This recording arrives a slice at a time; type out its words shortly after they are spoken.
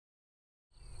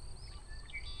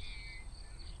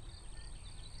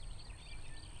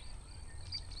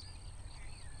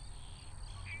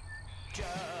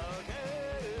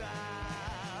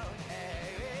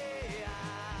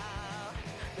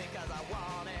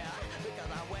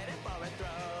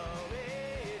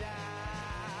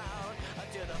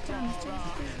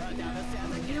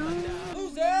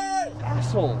Losers!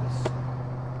 Assholes!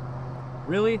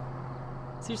 Really?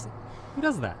 Seriously, who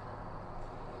does that?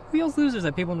 Who yells losers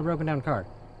at people in a broken down car?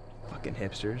 Fucking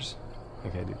hipsters.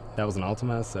 Okay, dude, that was an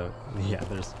Altima, so yeah,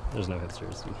 there's no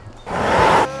hipsters.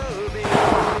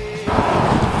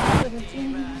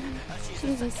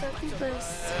 She's a sucker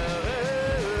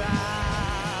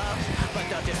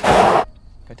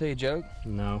Can I tell you a joke?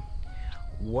 No.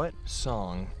 What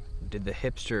song did the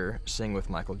hipster sing with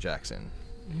Michael Jackson?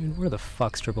 Dude, where the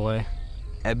fuck's AAA?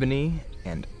 Ebony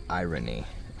and Irony.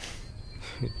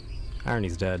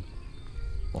 Irony's dead.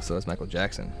 Well, so is Michael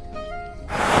Jackson.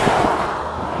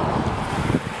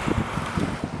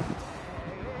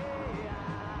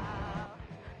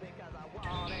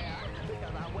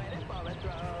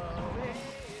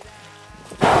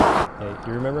 Hey,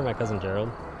 you remember my cousin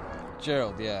Gerald?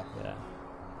 Gerald, yeah. Yeah.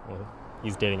 Well,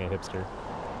 he's dating a hipster.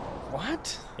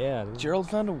 What? Yeah. Dude. Gerald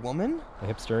found a woman? A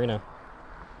hipsterina.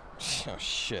 Oh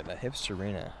shit, a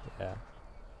hipsterina. Yeah.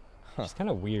 Huh. She's kind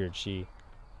of weird. She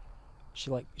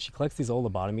collects these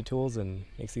old lobotomy tools and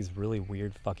makes these really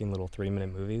weird fucking little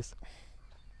 3-minute movies.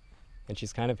 And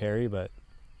she's kind of hairy, but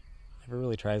never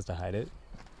really tries to hide it.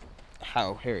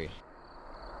 How hairy?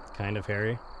 Kind of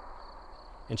hairy.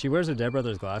 And she wears her Dead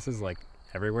Brothers glasses like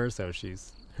everywhere, so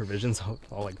her vision's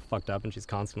all like fucked up and she's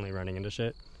constantly running into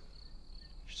shit.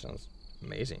 She sounds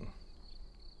amazing.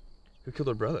 Who killed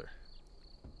her brother?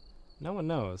 No one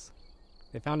knows.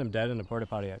 They found him dead in a porta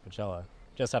potty at Coachella,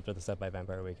 just after the Set by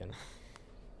Vampire weekend.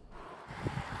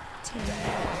 Take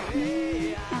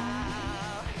me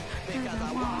out, 'cause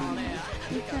I want it,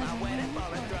 because I'm waiting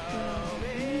for it, throw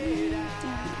me down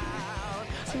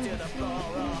to the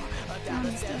floor, down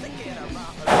the stairs and get her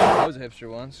off. I was a hipster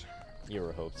once. You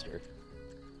were a hopester.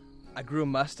 I grew a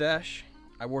mustache.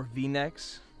 I wore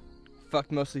V-necks.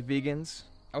 Fucked mostly vegans.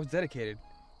 I was dedicated.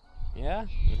 Yeah?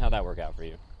 And how'd that work out for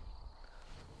you?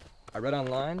 I read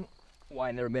online why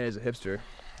I never made it as a hipster.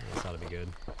 That's ought to be good.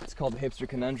 It's called the hipster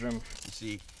conundrum. You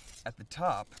see, at the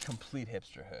top, complete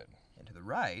hipsterhood. And to the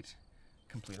right,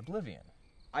 complete oblivion.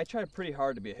 I tried pretty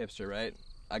hard to be a hipster, right?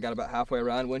 I got about halfway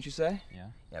around, wouldn't you say?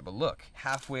 Yeah. Yeah, but look,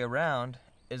 halfway around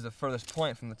is the furthest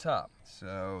point from the top.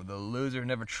 So the loser who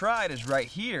never tried is right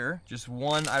here, just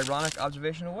one ironic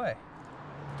observation away.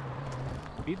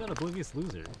 Be that oblivious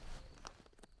loser.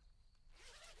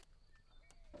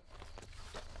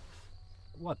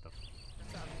 What the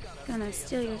Gonna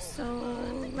steal your soul,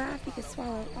 laugh, you can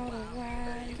swallow all the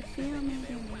while. You feel me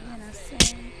when I say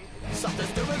Something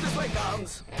stupid this way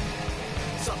comes.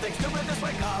 Something stupid this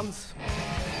way comes.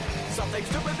 Something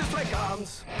stupid this way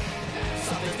comes.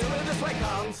 Something stupid this way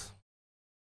comes.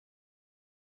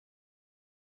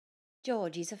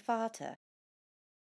 George is a farter.